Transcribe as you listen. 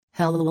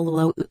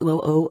Hello,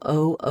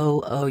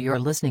 you're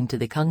listening to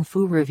the Kung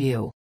Fu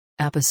Review.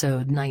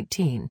 Episode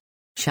 19.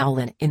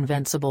 Shaolin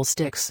Invincible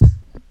Sticks.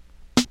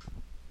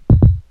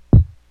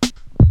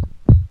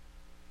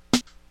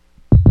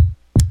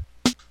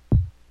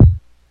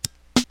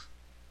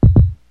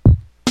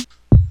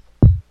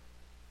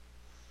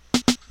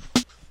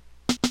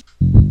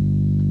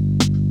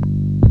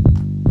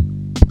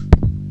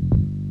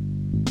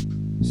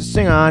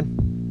 Sing on.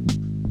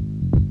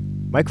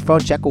 Microphone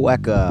check a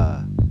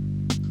wecka.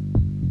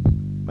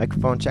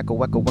 Microphone check a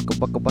wecka wecka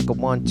wecka wecka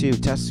 1 2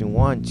 testing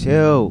 1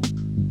 2.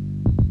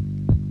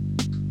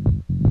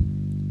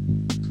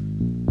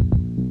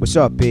 What's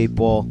up,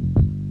 people?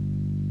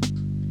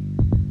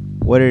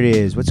 What it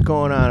is? What's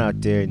going on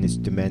out there in this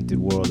demented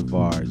world of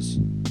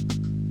ours?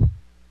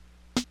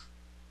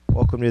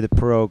 Welcome to the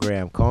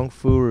program, Kung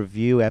Fu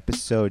Review,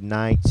 episode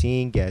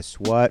 19. Guess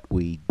what?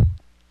 We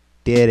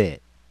did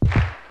it.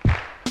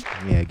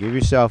 Yeah, give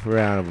yourself a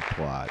round of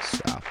applause.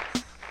 So,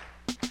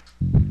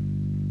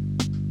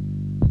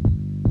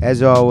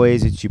 as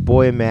always, it's your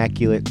boy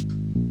Immaculate,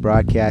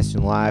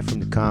 broadcasting live from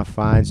the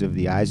confines of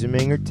the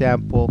Eisenmenger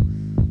Temple,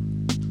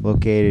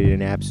 located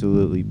in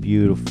absolutely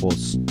beautiful,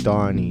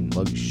 stunning,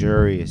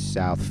 luxurious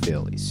South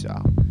Philly. So,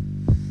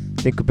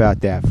 think about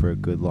that for a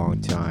good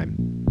long time.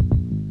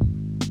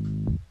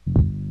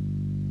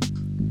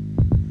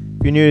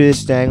 If you're new to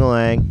this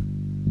Stangalang,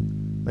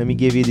 let me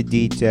give you the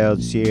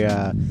details here.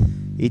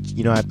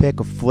 I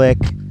pick a flick,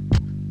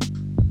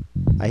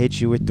 I hit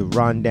you with the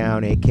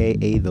rundown,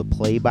 aka the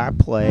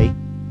play-by-play,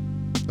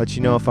 let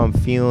you know if I'm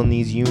feeling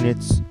these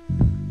units,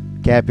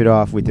 cap it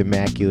off with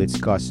Immaculate's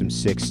custom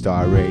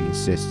 6-star rating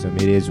system.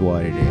 It is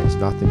what it is,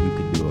 nothing you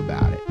can do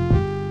about it.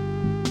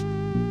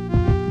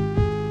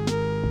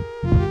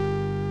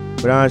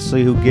 But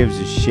honestly, who gives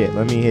a shit?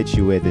 Let me hit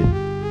you with it.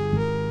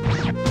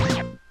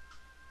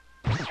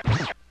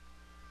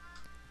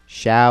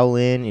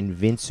 Shaolin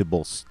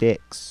Invincible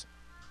Sticks.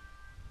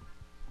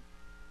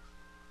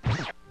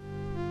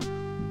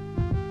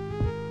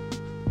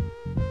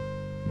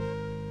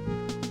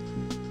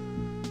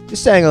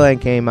 This Stangalang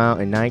came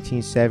out in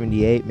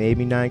 1978,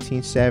 maybe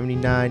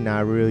 1979,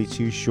 not really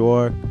too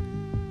sure.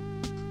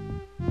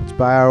 It's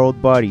by our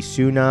old buddy,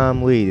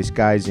 Sunam Lee. This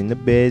guy's in the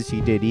biz. He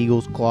did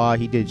Eagle's Claw.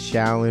 He did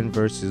Shaolin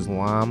versus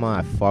Llama.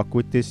 I fuck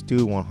with this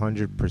dude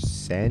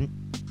 100%.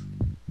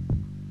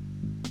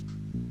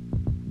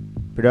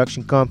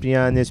 Production company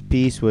on this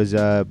piece was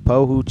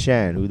Pohu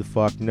Chen. Who the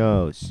fuck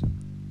knows?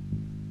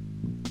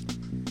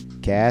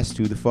 Cast,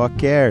 who the fuck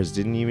cares?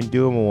 Didn't even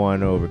do him a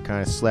 1-over.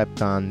 Kind of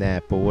slept on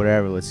that, but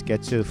whatever. Let's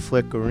get to the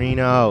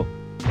flickerino.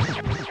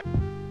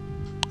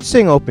 This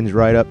thing opens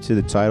right up to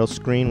the title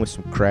screen with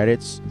some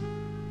credits.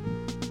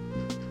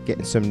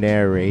 Getting some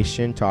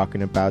narration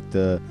talking about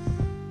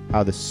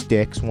how the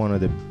stick's one of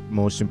the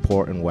most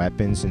important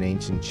weapons in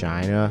ancient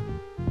China.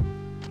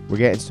 We're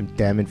getting some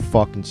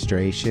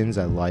demonstrations.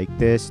 I like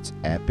this. It's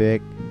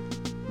epic.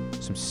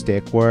 Some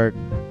stick work.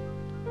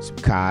 Some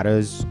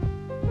katas.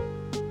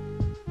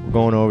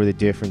 Going over the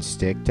different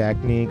stick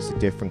techniques, the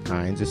different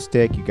kinds of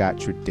stick. You got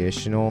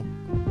traditional.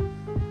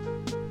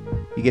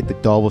 You get the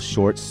double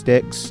short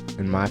sticks,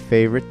 and my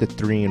favorite, the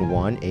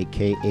 3-in-1,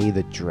 aka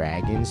the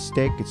dragon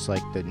stick. It's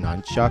like the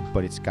nunchuck,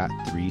 but it's got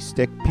 3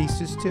 stick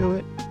pieces to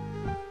it.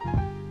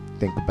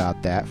 Think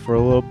about that for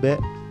a little bit.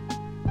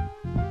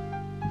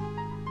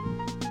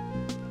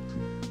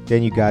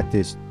 Then you got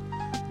this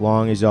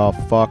long as all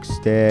fuck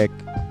stick.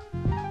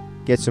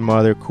 Get some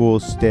other cool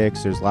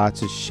sticks. There's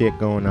lots of shit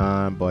going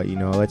on, but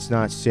let's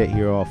not sit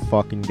here all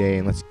fucking day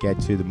and let's get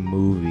to the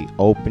movie.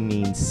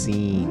 Opening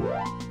scene.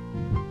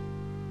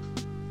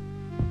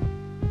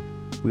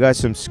 We got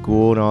some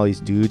school and all these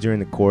dudes are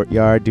in the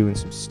courtyard doing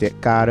some stick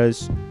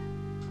katas.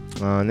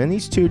 And then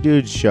these 2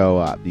 dudes show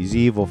up, these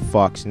evil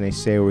fucks, and they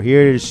say, "We're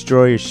here to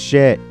destroy your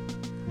shit."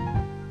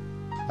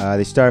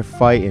 They start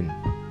fighting.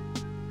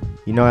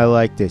 I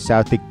like this.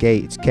 Out the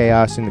gate, it's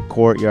chaos in the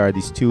courtyard.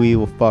 These 2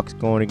 evil fucks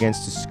going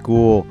against the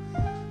school.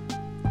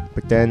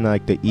 But then,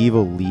 the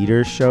evil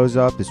leader shows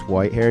up, this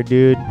white-haired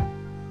dude.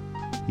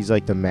 He's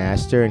like the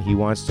master, and he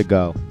wants to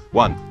go.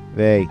 1.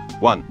 They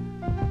 1.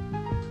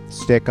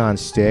 Stick on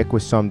stick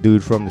with some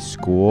dude from the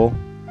school.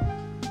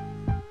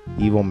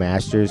 Evil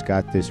master's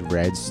got this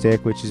red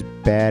stick, which is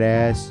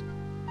badass.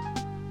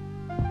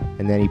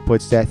 And then he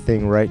puts that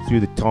thing right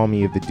through the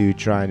tummy of the dude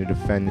trying to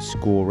defend the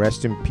school.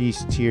 Rest in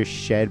peace, tears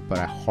shed, but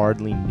I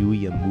hardly knew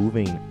you.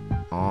 Moving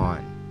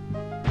on.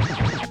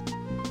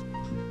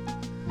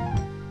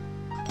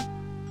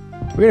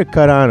 We're going to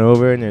cut on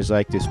over, and there's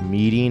this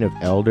meeting of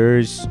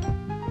elders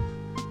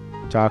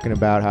talking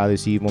about how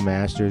this evil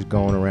master is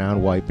going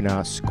around wiping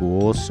out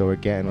schools. So we're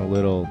getting a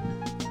little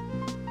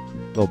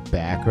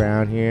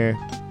background here.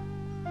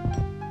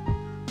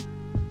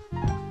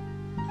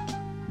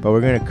 But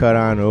we're going to cut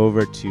on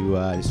over to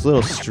this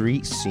little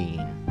street scene.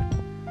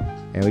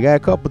 And we got a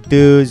couple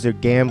dudes. They're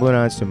gambling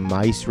on some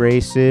mice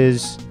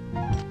races.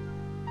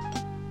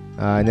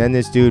 And then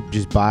this dude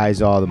just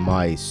buys all the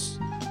mice.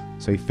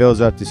 So he fills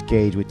up this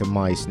cage with the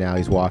mice. Now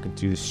he's walking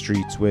through the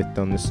streets with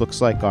them. This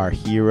looks like our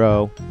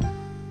hero,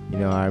 you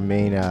know, our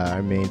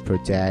main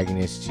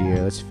protagonist here.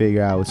 Let's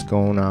figure out what's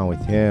going on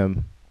with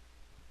him.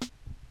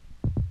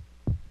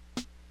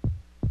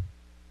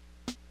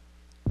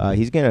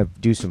 He's gonna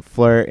do some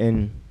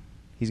flirting.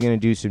 He's gonna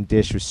do some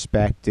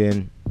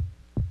disrespecting.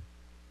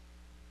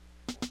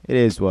 It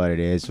is what it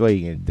is. What are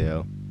you gonna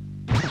do?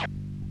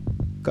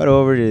 Got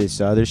over to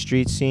this other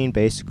street scene.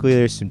 Basically,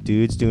 there's some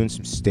dudes doing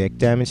some stick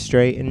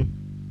demonstrating.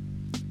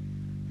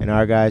 And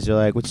our guys are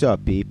like, what's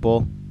up,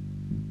 people?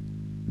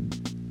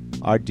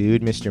 Our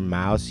dude, Mr.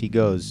 Mouse, he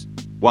goes,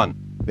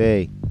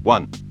 Hey,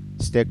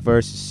 stick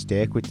versus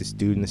stick with this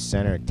dude in the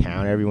center of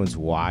town. Everyone's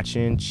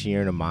watching,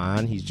 cheering him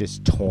on. He's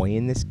just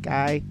toying this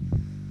guy.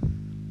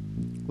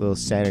 Little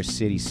Center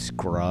City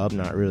scrub,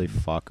 not really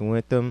fucking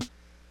with him.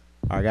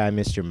 Our guy,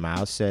 Mr.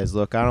 Mouse, says,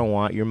 look, I don't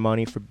want your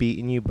money for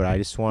beating you, but I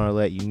just want to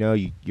let you know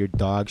you're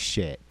dog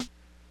shit.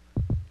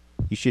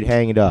 You should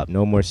hang it up.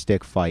 No more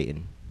stick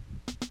fighting.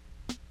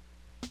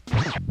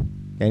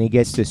 Then he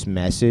gets this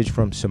message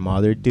from some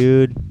other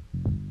dude.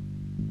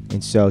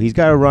 And so he's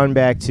got to run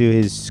back to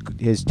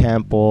his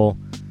temple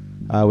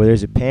where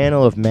there's a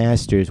panel of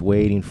masters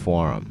waiting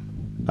for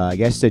him. I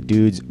guess the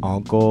dude's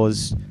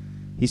uncles.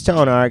 He's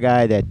telling our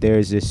guy that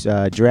there's this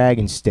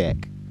dragon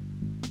stick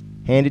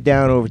handed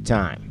down over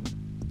time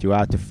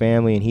throughout the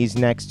family, and he's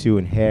next to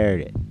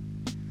inherit it.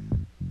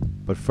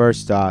 But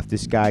first off,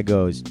 this guy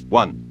goes,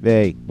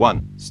 Hey,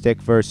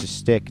 stick versus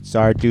stick. It's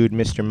our dude,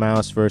 Mr.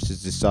 Mouse,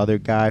 versus this other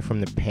guy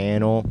from the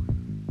panel.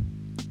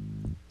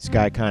 This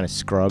guy kind of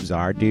scrubs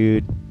our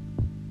dude.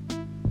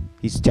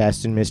 He's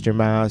testing Mr.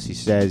 Mouse. He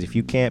says, if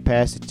you can't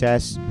pass the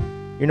test,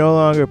 you're no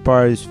longer a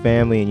part of this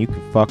family and you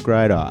can fuck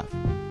right off.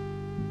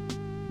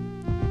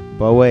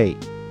 But wait.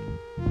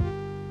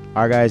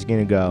 Our guy's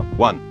gonna go,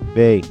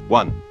 Hey,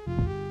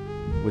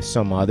 with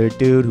some other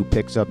dude who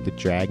picks up the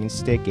dragon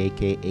stick,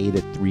 aka the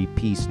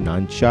 3-piece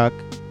nunchuck.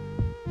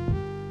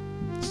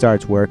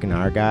 Starts working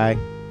our guy.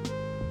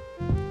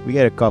 We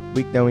get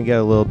then we get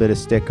a little bit of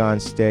stick on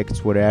stick.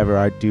 It's whatever.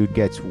 Our dude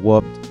gets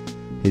whooped.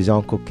 His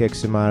uncle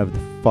kicks him out of the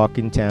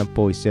fucking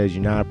temple. He says,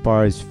 you're not a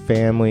part of his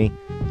family.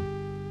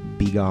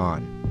 Be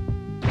gone.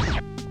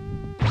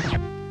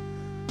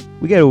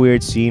 We get a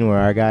weird scene where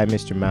our guy,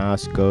 Mr.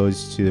 Mouse,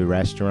 goes to the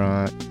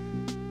restaurant.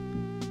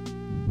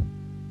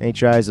 And he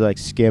tries to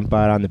skimp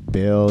out on the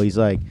bill. He's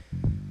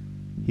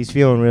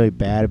feeling really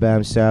bad about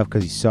himself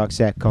because he sucks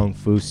at Kung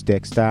Fu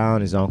stick style,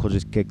 and his uncle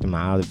just kicked him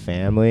out of the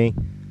family.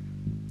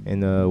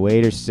 And the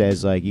waiter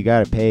says, you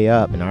gotta pay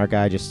up, and our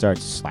guy just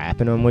starts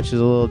slapping him, which is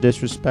a little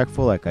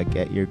disrespectful. I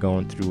get you're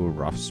going through a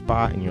rough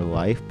spot in your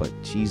life, but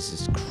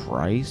Jesus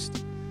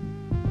Christ.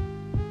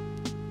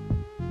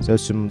 So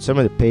some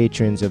of the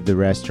patrons of the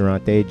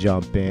restaurant, they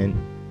jump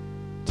in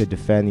to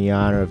defend the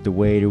honor of the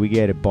waiter. We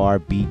get a bar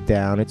beat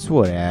down. It's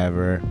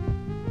whatever.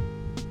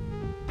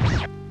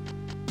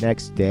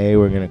 Next day,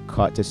 we're gonna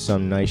cut to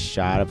some nice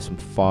shot of some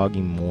foggy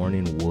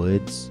morning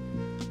woods.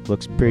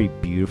 Looks pretty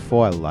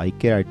beautiful. I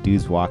like it. Our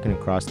dude's walking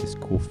across this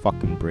cool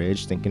fucking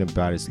bridge, thinking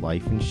about his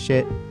life and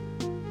shit.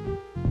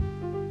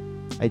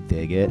 I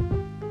dig it.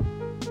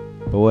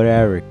 But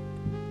whatever.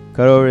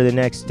 Cut over to the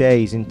next day.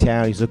 He's in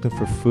town. He's looking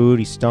for food.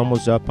 He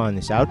stumbles up on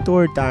this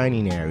outdoor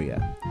dining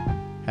area.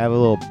 Have a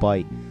little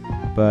bite.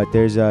 But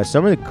there's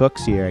some of the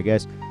cooks here. I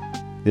guess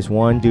this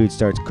one dude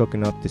starts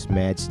cooking up this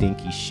mad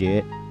stinky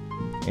shit,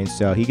 and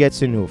so he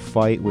gets into a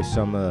fight with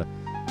some of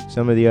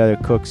the other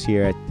cooks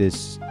here at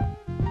this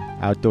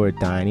outdoor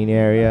dining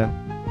area.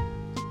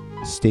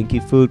 Stinky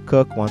food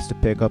cook wants to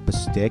pick up a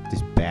stick.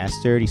 This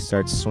bastard, he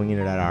starts swinging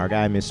it at our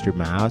guy, Mr.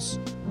 Mouse.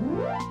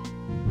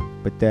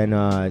 But then,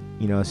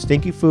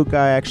 Stinky food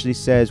guy actually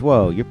says,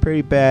 "Whoa, you're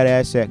pretty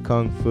badass at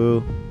Kung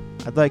Fu.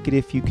 I'd like it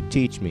if you could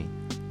teach me."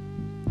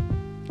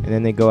 And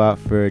then they go out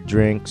for a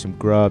drink, some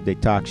grub. They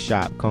talk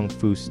shop, Kung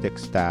Fu stick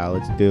style.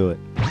 Let's do it.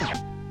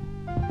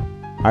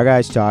 Our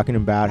guy's talking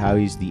about how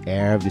he's the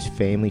heir of this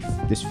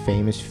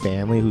famous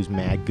family who's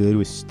mad good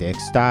with stick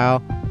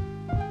style.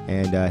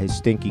 And his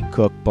stinky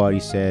cook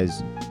buddy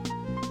says,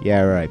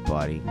 "Yeah, right,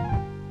 buddy.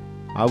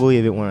 I'll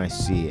believe it when I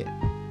see it."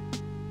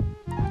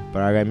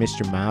 But our guy,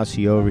 Mr. Mouse,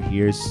 he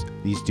overhears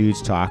these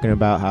dudes talking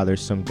about how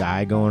there's some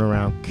guy going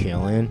around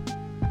killing.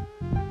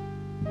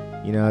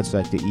 It's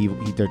like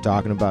they're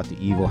talking about the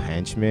evil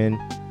henchman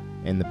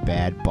and the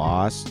bad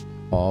boss.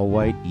 All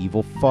white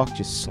evil fuck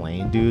just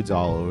slaying dudes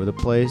all over the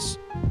place.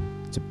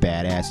 It's a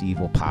badass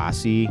evil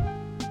posse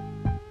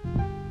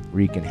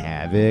wreaking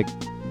havoc.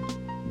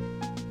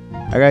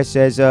 Our guy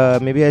says,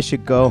 maybe I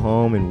should go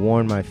home and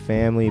warn my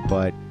family,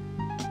 but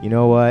you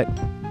know what?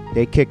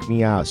 They kicked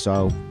me out,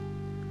 so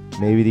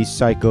maybe these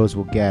psychos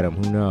will get him.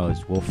 Who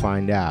knows? We'll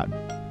find out.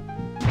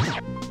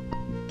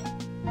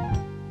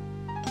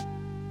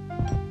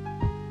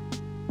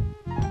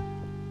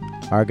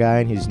 Our guy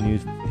and his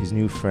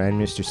new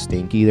friend, Mr.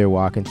 Stinky, they're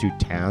walking through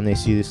town. They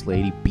see this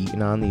lady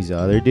beating on these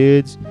other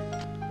dudes.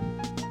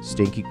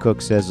 Stinky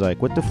Cook says,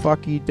 "What the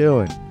fuck are you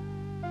doing?"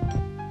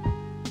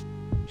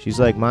 She's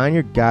like, mind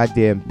your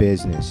goddamn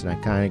business. And I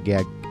kind of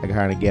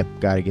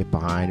gotta get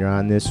behind her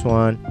on this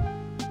one.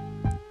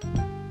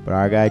 But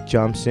our guy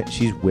jumps in.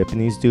 She's whipping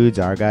these dudes.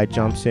 Our guy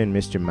jumps in.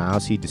 Mr.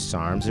 Mouse, he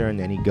disarms her, and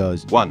then he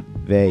goes,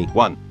 Vey.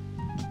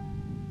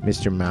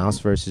 Mr. Mouse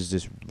versus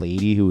this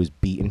lady who was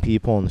beating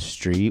people on the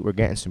street. We're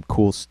getting some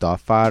cool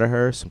stuff out of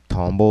her. Some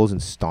tumbles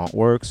and stunt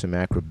work. Some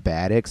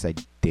acrobatics. I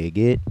dig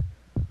it.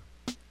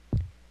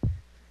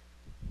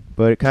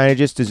 But it kind of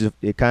just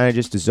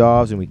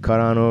dissolves, and we cut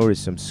on over to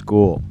some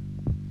school.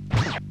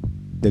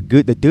 The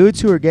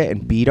dudes who are getting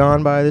beat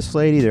on by this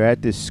lady, they're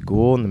at this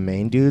school, and the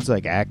main dude's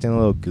like acting a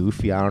little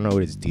goofy. I don't know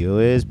what his deal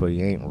is, but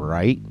he ain't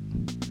right.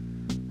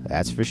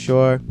 That's for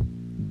sure.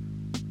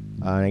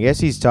 And I guess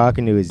he's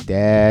talking to his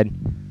dad,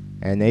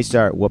 and they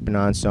start whooping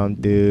on some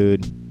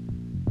dude.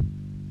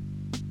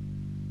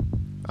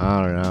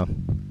 I don't know.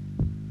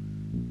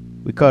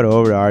 We cut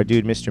over to our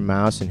dude, Mr.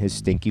 Mouse, and his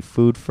stinky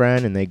food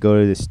friend, and they go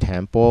to this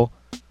temple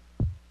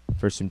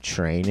for some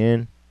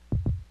training.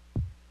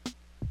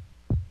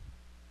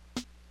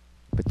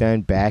 But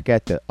then back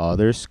at the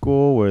other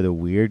school where the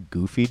weird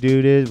goofy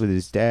dude is with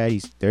his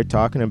dad, they're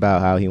talking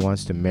about how he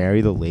wants to marry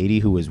the lady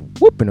who was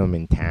whooping him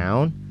in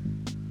town.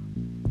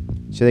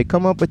 So they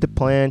come up with the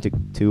plan to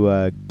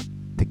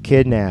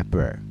kidnap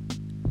her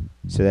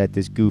so that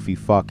this goofy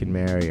fucking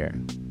marry her.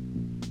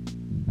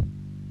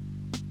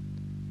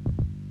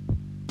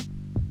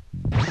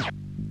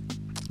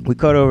 We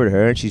cut over to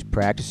her, and she's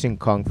practicing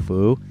kung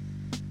fu.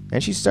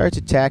 And she starts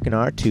attacking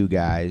our two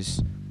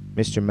guys,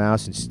 Mr.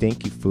 Mouse and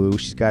Stinky Foo.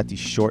 She's got these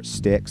short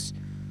sticks.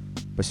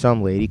 But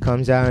some lady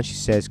comes out and she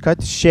says, cut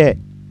the shit.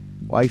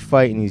 Why are you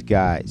fighting these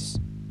guys?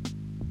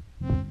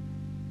 And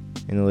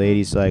the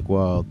lady's like,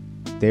 well,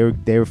 they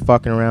were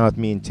fucking around with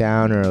me in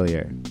town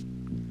earlier.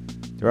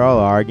 They're all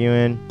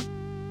arguing.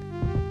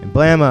 And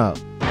blammo!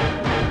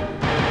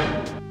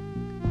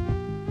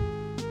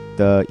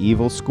 The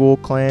evil school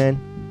clan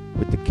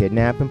with the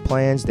kidnapping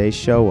plans, they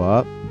show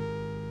up.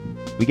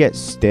 We get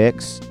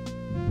sticks.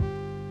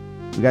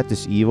 We got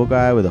this evil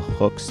guy with a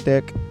hook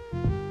stick.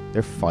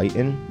 They're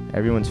fighting.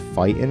 Everyone's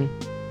fighting.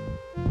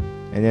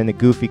 And then the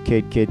goofy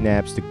kid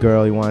kidnaps the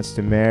girl he wants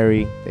to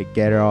marry. They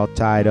get her all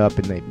tied up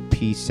and they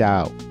peace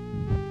out.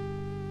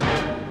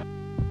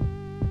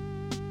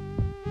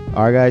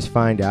 Our guys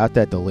find out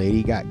that the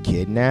lady got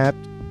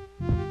kidnapped.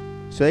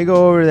 So they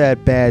go over to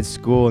that bad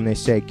school and they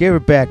say, give her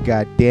back,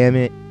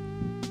 goddammit.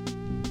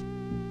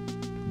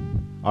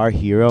 Our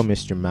hero,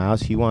 Mr.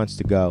 Mouse, he wants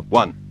to go.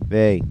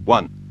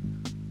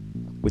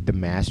 With the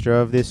master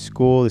of this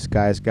school, this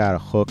guy's got a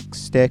hook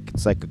stick.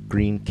 It's like a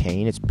green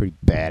cane. It's pretty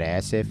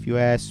badass if you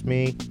ask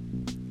me.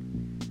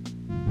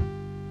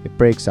 It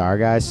breaks our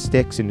guy's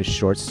sticks into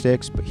short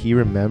sticks, but he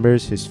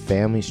remembers his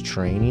family's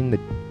training,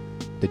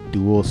 the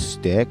dual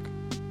stick.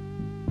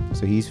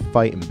 So he's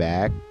fighting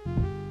back.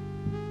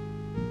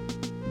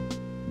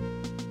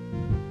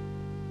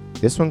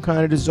 This one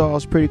kind of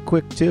dissolves pretty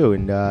quick too,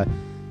 and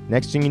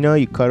next thing you know,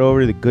 you cut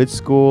over to the good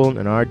school,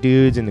 and our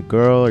dudes and the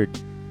girl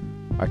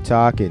are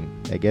talking.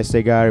 I guess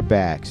they got her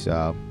back,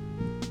 so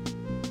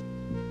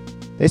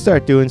they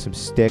start doing some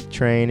stick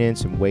training,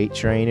 some weight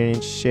training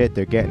and shit.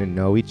 They're getting to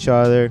know each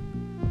other.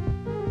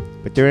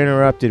 But they're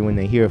interrupted when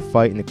they hear a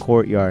fight in the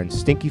courtyard, and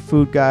Stinky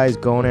Food Guy is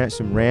going at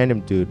some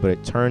random dude, but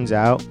it turns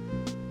out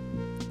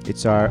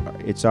it's our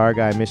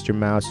guy, Mr.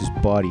 Mouse's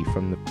buddy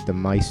from the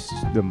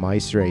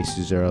mice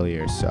races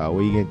earlier. So what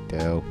are you gonna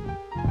do?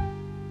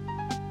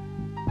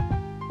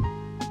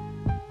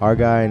 Our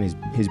guy and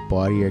his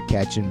buddy are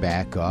catching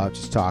back up,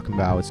 just talking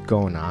about what's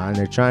going on.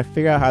 They're trying to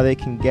figure out how they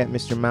can get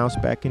Mr. Mouse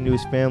back into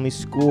his family's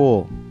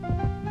school.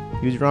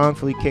 He was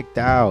wrongfully kicked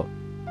out.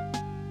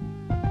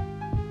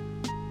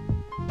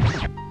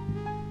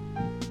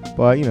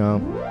 But, you know,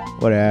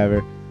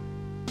 whatever.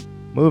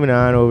 Moving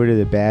on over to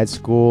the bad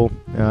school.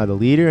 The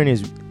leader and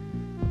it's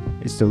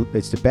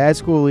the bad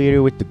school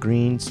leader with the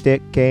green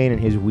stick cane and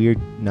his weird,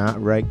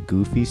 not right,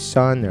 goofy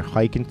son. They're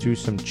hiking through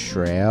some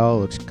trail.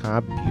 Looks kind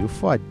of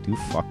beautiful. I do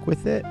fuck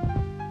with it.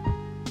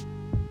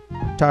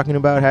 Talking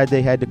about how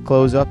they had to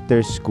close up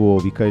their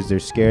school because they're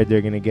scared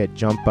they're gonna get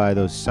jumped by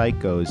those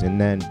psychos.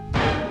 And then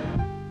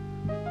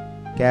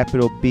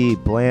capital B,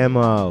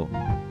 blammo.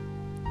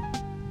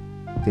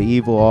 The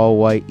evil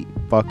all-white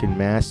fucking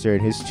master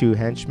and his two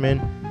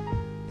henchmen,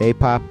 they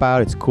pop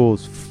out. It's cool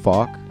as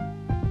fuck.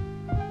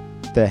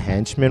 The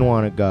henchmen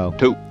want to go.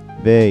 2,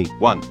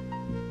 1.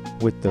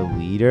 With the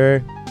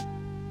leader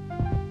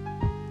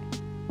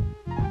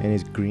and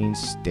his green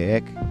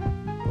stick,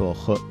 little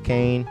hook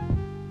cane.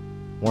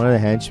 One of the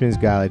henchmen's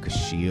got like a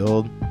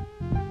shield,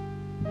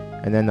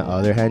 and then the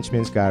other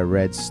henchman's got a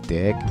red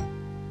stick.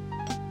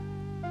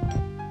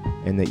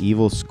 And the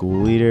evil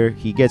school leader,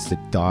 he gets the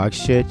dog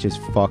shit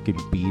just fucking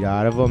beat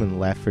out of him and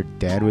left for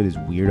dead with his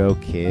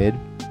weirdo kid.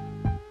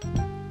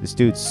 This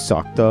dude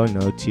sucked though,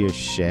 no tears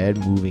shed,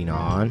 moving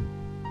on.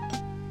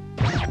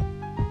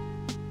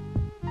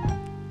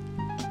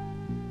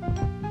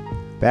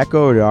 Back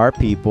over to our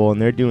people,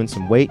 and they're doing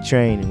some weight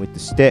training with the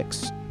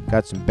sticks.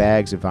 Got some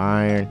bags of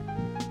iron.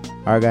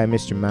 Our guy,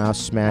 Mr. Mouse,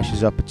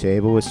 smashes up a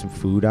table with some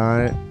food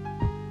on it.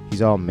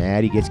 He's all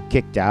mad. He gets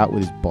kicked out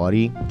with his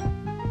buddy.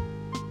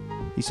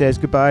 He says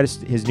goodbye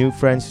to his new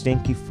friend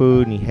Stinky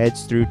Food, and he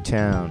heads through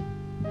town.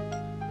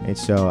 And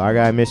so our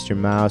guy Mr.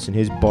 Mouse and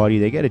his buddy,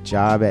 they get a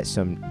job at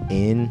some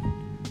inn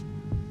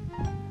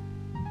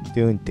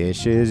doing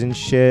dishes and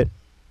shit.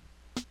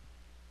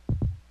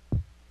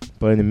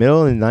 But in the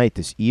middle of the night,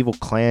 this evil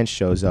clan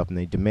shows up and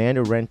they demand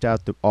to rent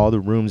out all the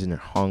rooms, and they're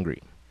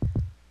hungry.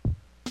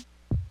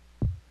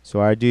 So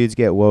our dudes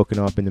get woken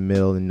up in the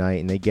middle of the night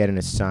and they get an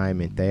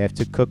assignment. They have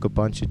to cook a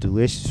bunch of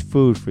delicious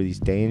food for these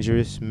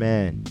dangerous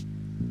men.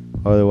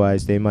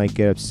 Otherwise, they might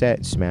get upset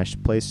and smash the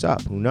place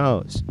up. Who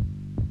knows?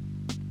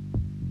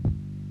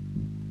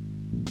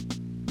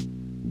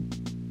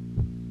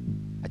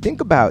 I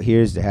think about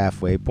here's the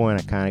halfway point.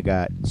 I kind of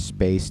got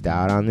spaced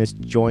out on this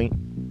joint.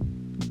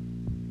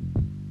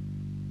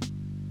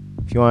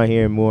 If you want to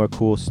hear more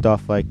cool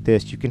stuff like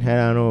this, you can head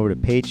on over to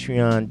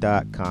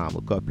patreon.com.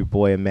 Look up your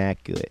boy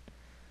Immaculate.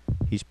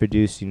 He's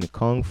producing the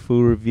Kung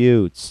Fu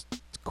Review. It's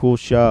a cool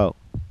show.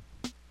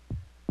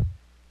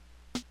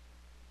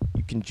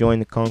 You can join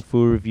the Kung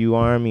Fu Review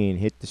army and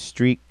hit the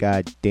street,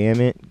 god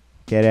damn it.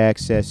 Get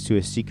access to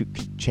a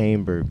secret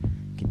chamber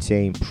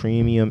containing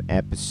premium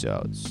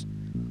episodes.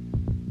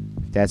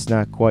 If that's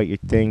not quite your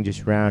thing,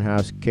 just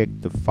roundhouse kick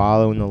the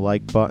follow and the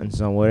like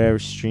buttons on whatever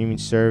streaming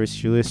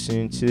service you're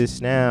listening to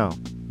this now.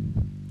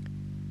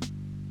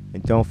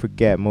 And don't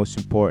forget, most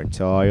important,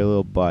 to all your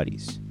little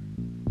buddies.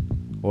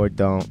 Or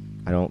don't.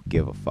 I don't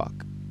give a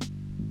fuck.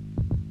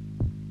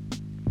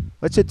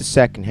 Let's hit the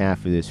second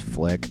half of this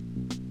flick.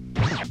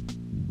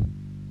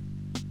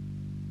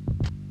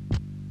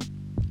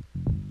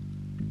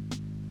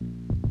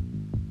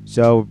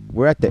 So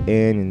we're at the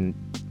inn and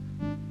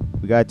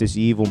we got this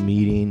evil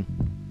meeting.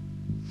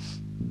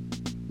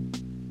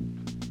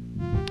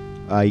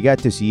 You got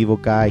this evil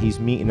guy.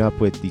 He's meeting up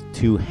with the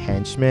two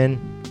henchmen,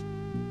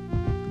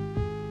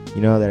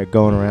 you know, that are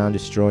going around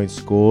destroying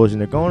schools,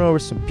 and they're going over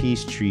some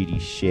peace treaty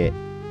shit.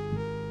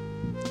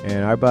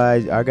 And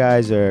our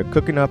guys are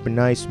cooking up a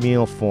nice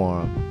meal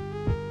for him.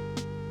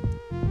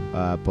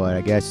 But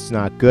I guess it's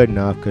not good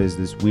enough because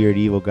this weird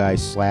evil guy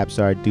slaps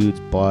our dude's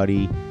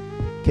body,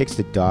 kicks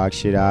the dog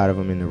shit out of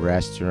him in the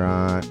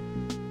restaurant.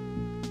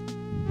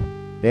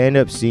 They end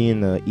up seeing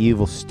the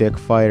evil stick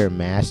fighter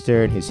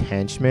master and his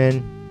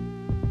henchmen.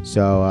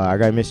 So our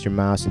guy Mr.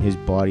 Mouse and his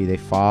buddy, they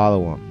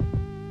follow him.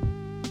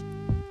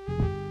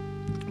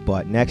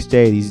 But next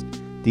day,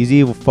 these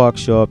evil fucks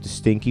show up to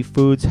Stinky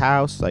Food's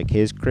house, like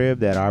his crib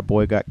that our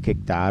boy got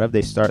kicked out of.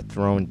 They start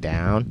throwing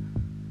down.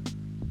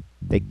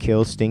 They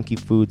kill Stinky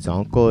Food's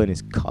uncle and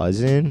his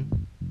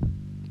cousin.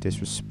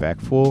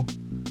 Disrespectful.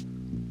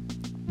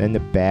 Then the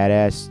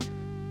badass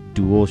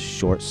dual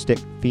short stick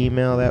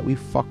female that we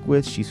fuck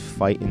with, she's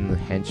fighting the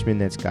henchman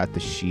that's got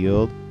the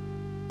shield.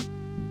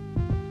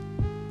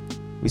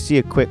 We see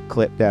a quick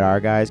clip that our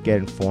guys get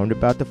informed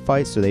about the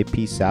fight, so they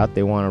peace out.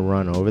 They want to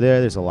run over there.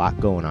 There's a lot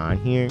going on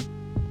here.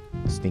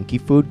 Stinky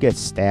Food gets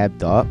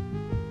stabbed up.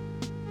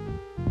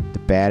 The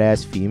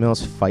badass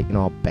female's fighting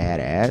all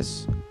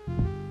badass.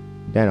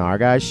 Then our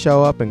guys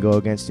show up and go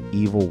against the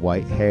evil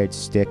white-haired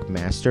stick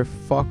master.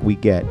 Fuck, we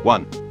get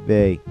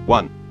Mr.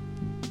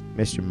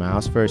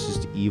 Mouse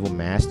versus the evil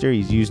master.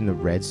 He's using the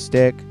red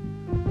stick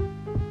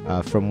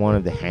from one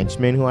of the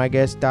henchmen who I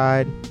guess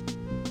died.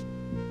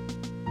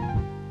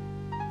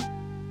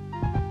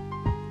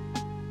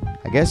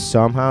 I guess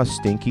somehow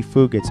Stinky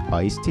Food gets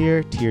iced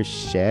here. Tears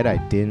shed. I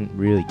didn't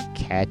really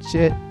catch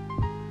it.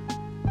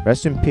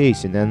 Rest in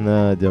peace. And then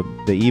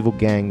the evil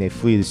gang, they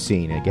flee the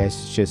scene. I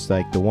guess it's just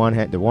like the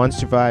one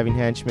surviving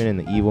henchman and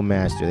the evil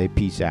master. They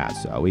peace out.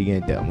 So what are you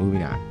gonna do?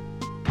 Moving on.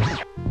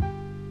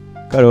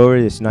 Cut over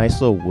to this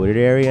nice little wooded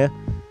area,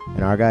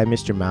 and our guy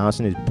Mr. Mouse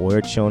and his boy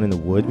are chilling in the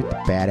woods with the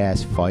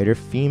badass fighter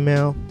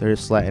female. They're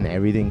just letting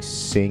everything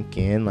sink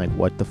in, like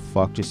what the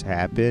fuck just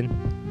happened.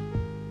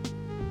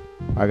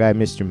 Our guy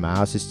Mr.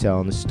 Mouse is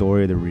telling the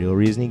story of the real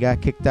reason he got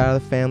kicked out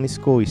of the family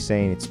school. He's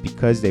saying it's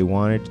because they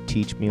wanted to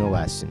teach me a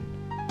lesson.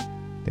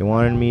 They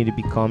wanted me to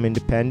become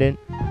independent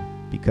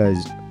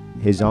because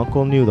his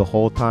uncle knew the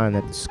whole time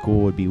that the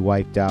school would be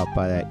wiped out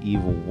by that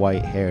evil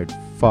white-haired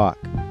fuck.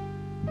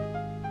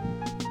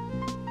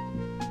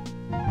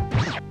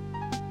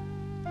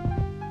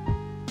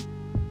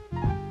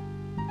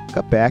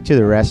 Cut back to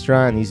the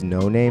restaurant, and these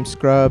no-name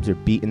scrubs are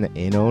beating the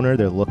inn owner.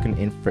 They're looking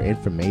in for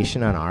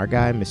information on our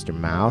guy, Mr.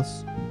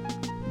 Mouse.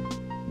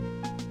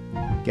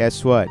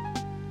 Guess what?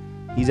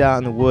 He's out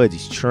in the woods.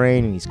 He's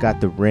training. He's got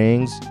the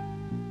rings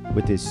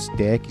with his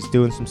stick. He's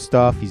doing some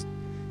stuff. He's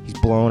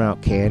blowing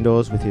out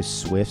candles with his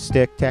swift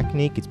stick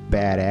technique. It's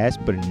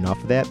badass, but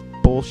enough of that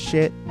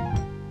bullshit.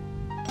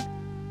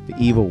 The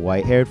evil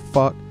white-haired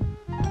fuck,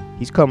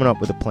 he's coming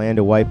up with a plan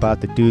to wipe out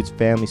the dude's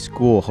family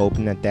school,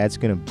 hoping that that's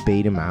gonna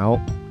bait him out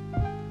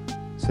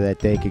so that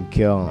they can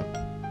kill him.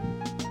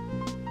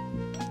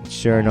 And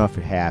sure enough,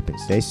 it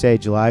happens. They say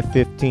July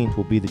 15th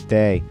will be the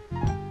day,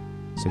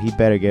 so he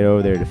better get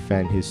over there to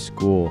defend his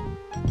school.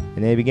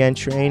 And they began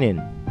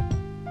training.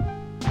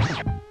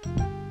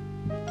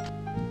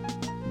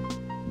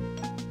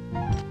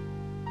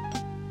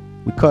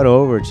 We cut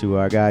over to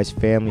our guy's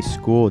family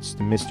school. It's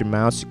the Mr.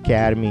 Mouse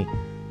Academy,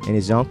 and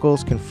his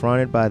uncle's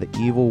confronted by the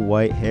evil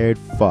white-haired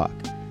fuck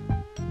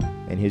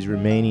and his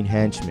remaining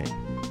henchman,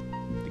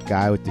 the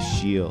guy with the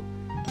shield.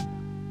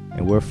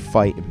 And we're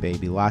fighting,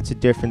 baby. Lots of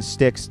different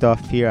stick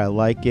stuff here. I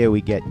like it.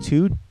 We get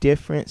 2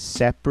 different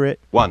separate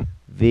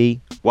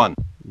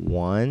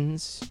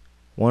 1v1s.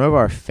 One of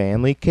our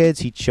family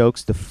kids, he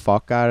chokes the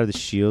fuck out of the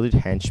shielded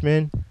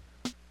henchman.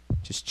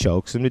 Just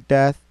chokes him to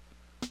death.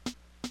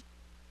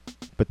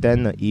 But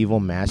then the evil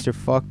master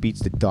fuck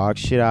beats the dog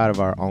shit out of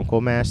our uncle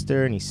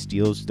master, and he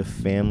steals the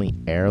family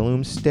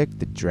heirloom stick,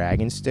 the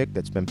dragon stick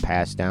that's been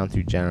passed down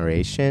through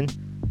generation.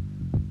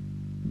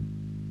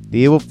 The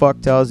evil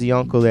fuck tells the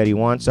uncle that he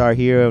wants our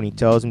hero, and he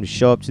tells him to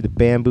show up to the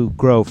bamboo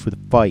grove for the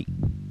fight.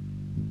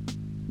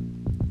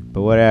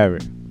 But whatever.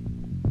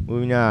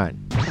 Moving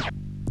on.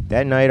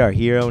 That night, our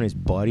hero and his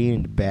buddy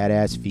and the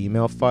badass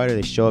female fighter,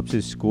 they show up to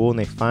the school and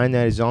they find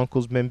that his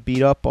uncle's been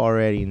beat up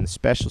already and the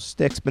special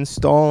stick's been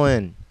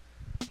stolen.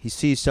 He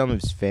sees some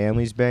of his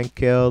family's been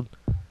killed.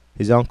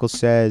 His uncle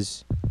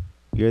says,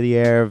 "You're the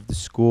heir of the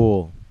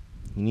school.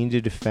 You need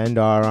to defend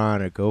our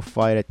honor. Go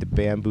fight at the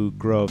bamboo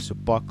grove. So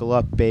buckle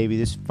up, baby.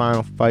 This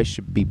final fight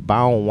should be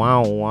bow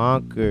wow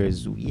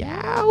wonkers.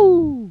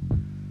 Yow!"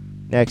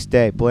 Next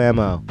day,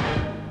 blammo.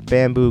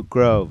 Bamboo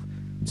grove.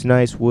 It's a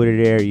nice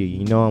wooded area.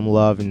 You know I'm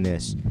loving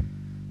this.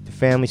 The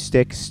family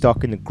stick is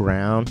stuck in the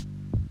ground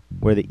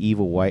where the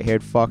evil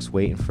white-haired fuck's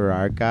waiting for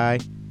our guy.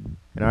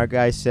 And our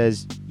guy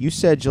says, "You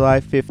said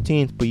July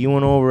 15th, but you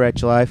went over at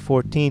July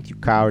 14th, you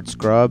coward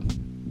scrub."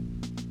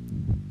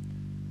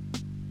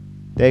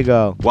 They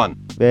go. 1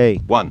 Hey,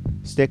 1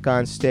 stick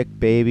on stick,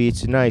 baby.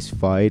 It's a nice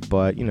fight,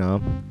 but, you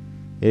know,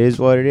 it is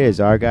what it is.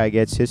 Our guy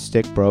gets his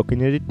stick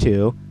broken into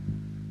 2.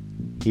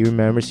 He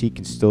remembers he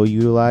can still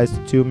utilize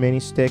the 2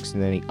 mini sticks,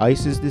 and then he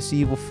ices this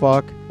evil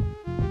fuck,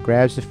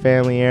 grabs the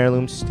family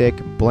heirloom stick,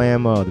 and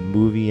blammo, the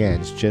movie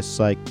ends just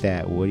like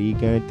that. What are you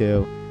gonna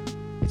do?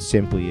 It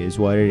simply is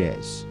what it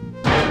is.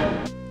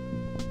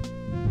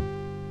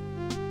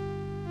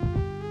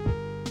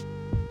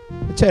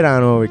 Let's head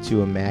on over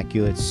to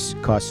Immaculate's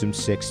custom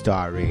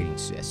 6-star rating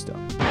system.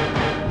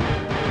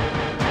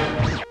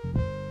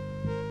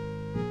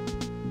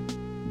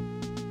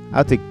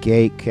 Out the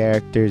gate,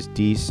 characters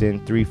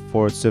decent,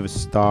 3/4 of a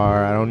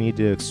star. I don't need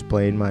to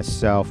explain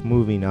myself.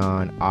 Moving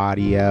on.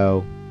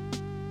 Audio,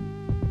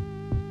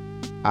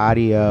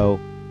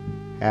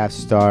 half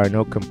star,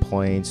 no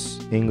complaints.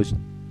 English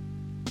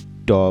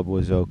dub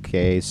was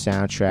okay.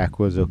 Soundtrack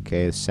was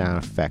okay. The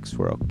sound effects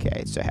were okay.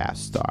 It's a half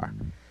star.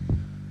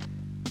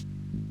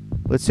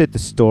 Let's hit the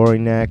story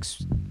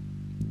next.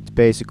 It's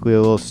basically a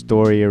little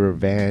story of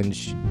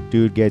revenge.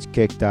 Dude gets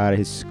kicked out of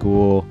his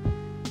school.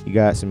 You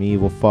got some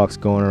evil fucks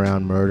going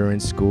around murdering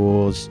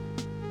schools.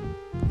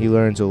 He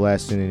learns a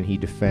lesson and he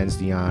defends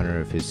the honor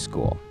of his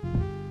school.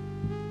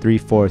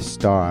 3/4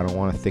 star. I don't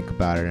want to think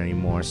about it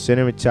anymore.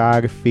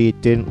 Cinematography, it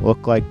didn't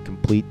look like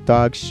complete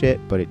dog shit,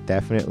 but it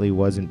definitely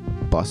wasn't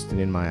busting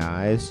in my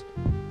eyes.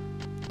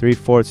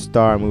 3/4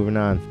 star. Moving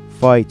on.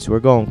 Fights. We're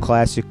going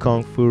classic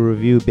kung fu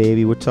review,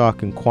 baby. We're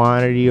talking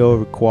quantity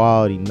over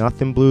quality.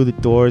 Nothing blew the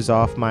doors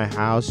off my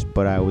house,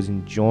 but I was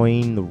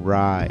enjoying the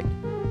ride.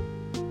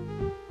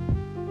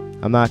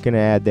 I'm not going to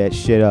add that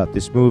shit up.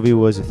 This movie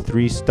was a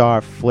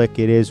 3-star flick.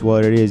 It is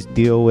what it is.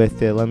 Deal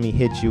with it. Let me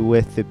hit you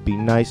with it. Be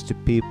nice to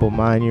people.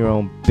 Mind your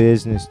own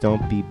business.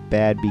 Don't be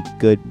bad. Be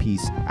good.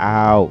 Peace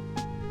out.